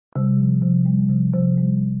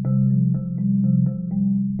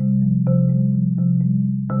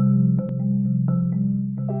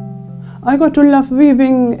I got to love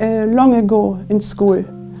weaving long ago in school,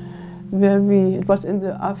 where it was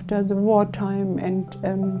after the wartime,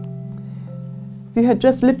 and we had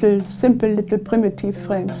just simple little primitive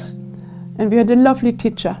frames, and we had a lovely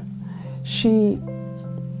teacher. She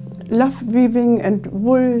loved weaving and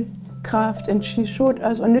wool craft, and she showed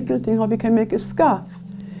us on little thing how we can make a scarf,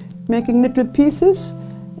 making little pieces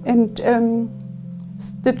and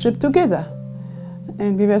stitch it together.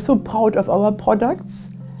 And we were so proud of our products.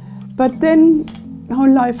 But then, how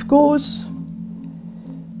life goes,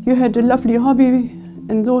 you had a lovely hobby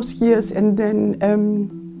in those years, and then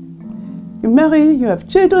you marry, you have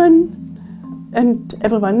children, and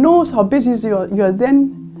everyone knows how busy you are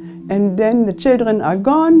then. And then the children are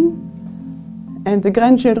gone, and the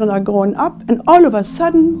grandchildren are grown up, and all of a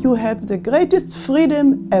sudden you have the greatest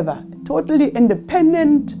freedom ever. Totally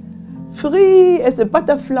independent, free as a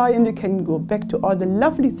butterfly, and you can go back to all the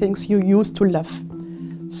lovely things you used to love.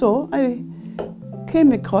 So I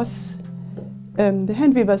came across the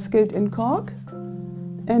Handweavers Guild in Cork,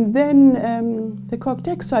 and then the Cork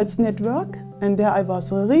Textiles network, and there I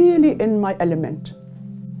was really in my element.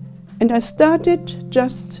 And I started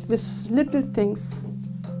just with little things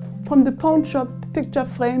from the pawn shop, picture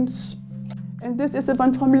frames, and this is the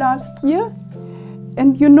one from last year.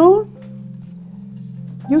 And you know,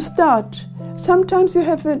 you start. Sometimes you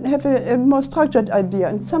have a more structured idea,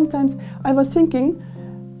 and sometimes I was thinking,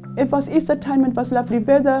 it was Easter time, it was lovely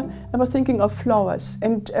weather, I was thinking of flowers.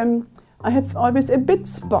 And I have always a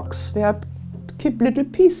bits box where I keep little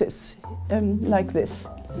pieces like this.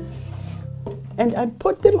 And I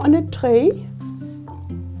put them on a tray.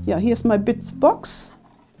 Yeah, here's my bits box.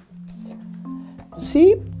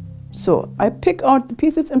 See? So I pick out the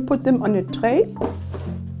pieces and put them on a tray.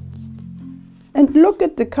 And look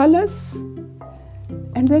at the colors.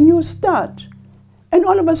 And then you start. And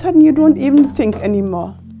all of a sudden you don't even think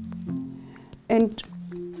anymore. And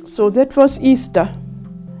so that was Easter,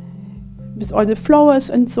 with all the flowers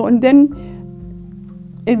and so, and then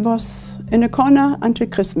it was in a corner until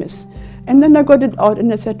Christmas. And then I got it out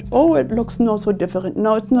and I said, oh, it looks now so different.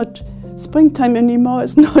 Now it's not springtime anymore,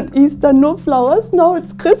 it's not Easter, no flowers, now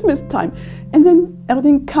it's Christmas time. And then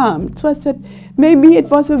everything calmed. So I said, maybe it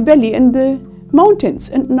was a valley in the mountains,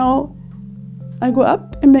 and now I go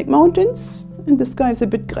up and make mountains and the sky is a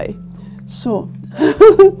bit gray. So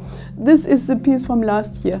this is the piece from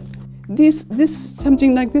last year.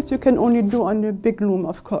 Something like this you can only do on a big loom,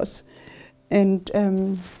 of course. And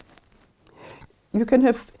you can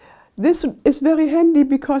have, this is very handy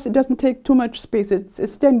because it doesn't take too much space. It's a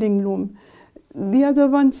standing loom. The other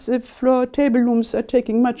ones, the floor table looms, are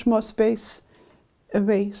taking much more space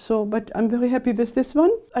away. So, but I'm very happy with this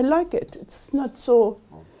one. I like it. It's not so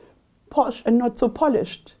posh and not so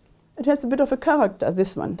polished. It has a bit of a character,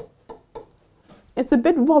 this one. It's a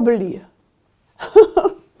bit wobbly.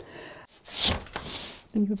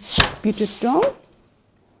 And you beat it down.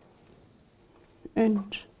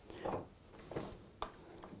 And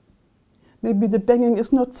maybe the banging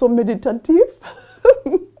is not so meditative.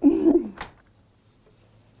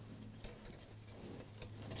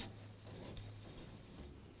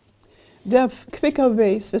 There are quicker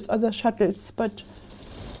ways with other shuttles, but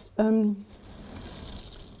I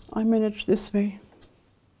manage this way.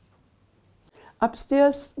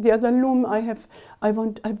 Upstairs, the other loom I have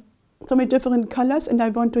so many different colors, and I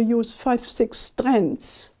want to use 5, 6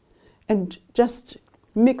 strands and just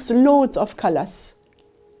mix loads of colors.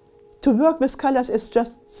 To work with colors is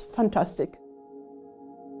just fantastic.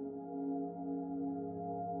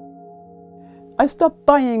 I stopped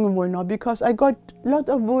buying wool now because I got a lot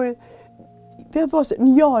of wool. Where was it? In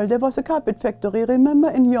Youghal. There was a carpet factory, remember,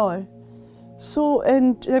 in Youghal. So,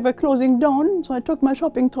 and they were closing down, so I took my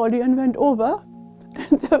shopping trolley and went over.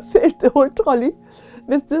 And there filled the whole trolley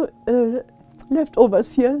with the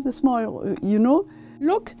leftovers here, the small, you know.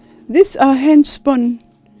 Look, these are hand spun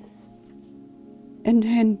and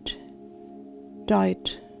hand dyed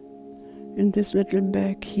in this little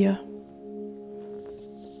bag here.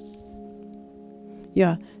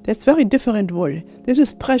 Yeah, that's very different wool. This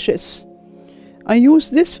is precious. I use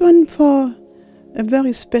this one for a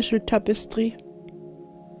very special tapestry.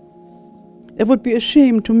 It would be a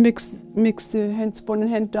shame to mix the hand spun and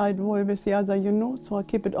hand dyed wool with the other, you know, so I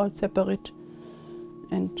keep it all separate.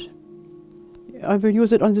 And I will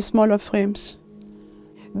use it on the smaller frames.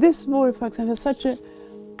 This wool, for example, is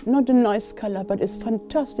not a nice color, but it's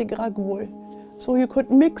fantastic rag wool. So you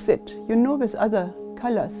could mix it, you know, with other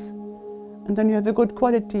colors. And then you have a good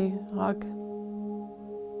quality rag.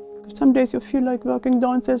 Some days you feel like working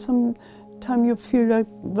downstairs, some time you feel like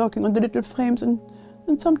working on the little frames, and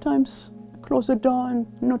sometimes I close the door and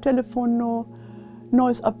no telephone, no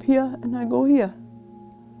noise up here, and I go here.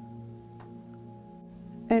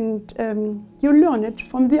 And you learn it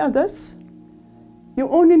from the others. You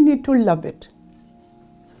only need to love it.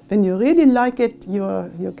 When you really like it,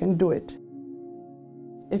 you can do it.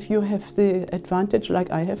 If you have the advantage like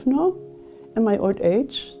I have now, in my old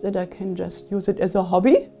age, that I can just use it as a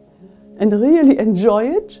hobby and really enjoy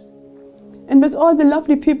it. And with all the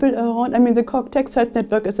lovely people around, I mean, the Cork Textile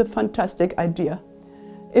network is a fantastic idea.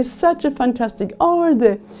 It's such a fantastic, all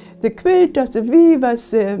the quilters, the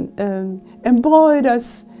weavers, the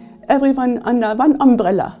embroiders, everyone under one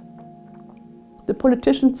umbrella. The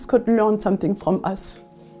politicians could learn something from us.